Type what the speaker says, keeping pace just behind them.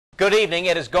Good evening.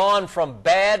 It has gone from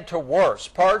bad to worse.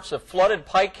 Parts of flooded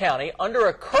Pike County under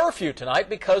a curfew tonight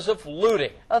because of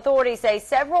looting. Authorities say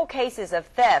several cases of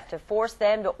theft have forced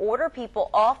them to order people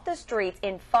off the streets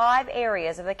in 5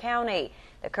 areas of the county.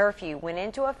 The curfew went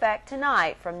into effect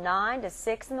tonight from 9 to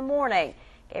 6 in the morning.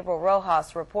 Gabriel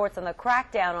Rojas reports on the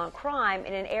crackdown on crime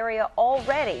in an area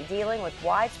already dealing with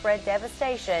widespread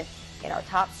devastation in our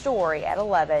top story at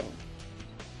 11.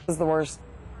 This is the worst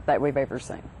that we've ever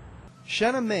seen.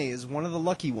 Shanna May is one of the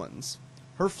lucky ones.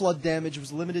 Her flood damage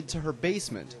was limited to her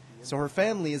basement, so her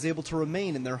family is able to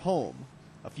remain in their home.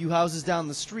 A few houses down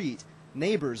the street,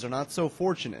 neighbors are not so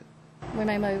fortunate. We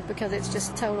may move because it's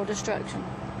just total destruction.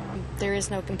 There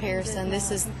is no comparison.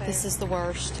 This is the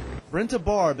worst. Brenta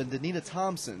Barb and Danita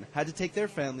Thompson had to take their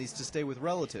families to stay with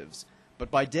relatives, but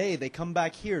by day they come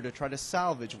back here to try to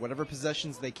salvage whatever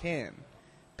possessions they can.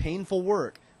 Painful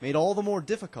work made all the more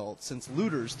difficult since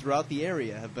looters throughout the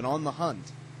area have been on the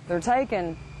hunt. They're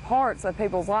taking parts of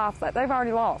people's lives that they've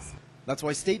already lost. That's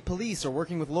why state police are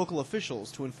working with local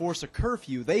officials to enforce a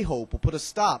curfew they hope will put a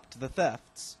stop to the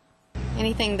thefts.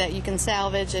 Anything that you can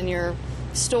salvage and you're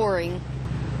storing,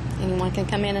 anyone can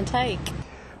come in and take.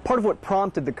 Part of what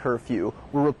prompted the curfew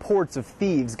were reports of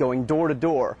thieves going door to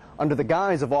door under the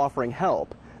guise of offering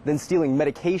help, then stealing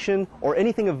medication or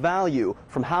anything of value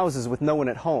from houses with no one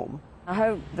at home. I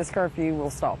hope this curfew will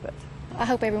stop it. I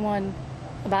hope everyone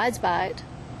abides by it.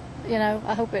 You know,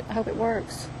 I hope it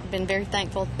works. I've been very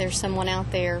thankful there's someone out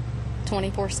there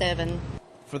 24/7.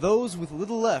 For those with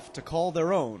little left to call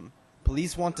their own,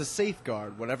 police want to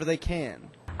safeguard whatever they can.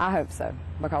 I hope so,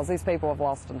 because these people have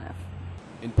lost enough.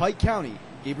 In Pike County,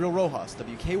 Gabriel Rojas,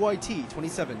 WKYT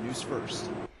 27 News First.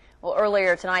 Well,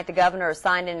 earlier tonight, the governor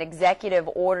signed an executive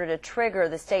order to trigger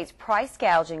the state's price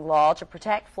gouging law to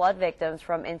protect flood victims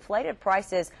from inflated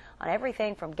prices on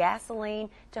everything from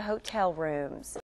gasoline to hotel rooms.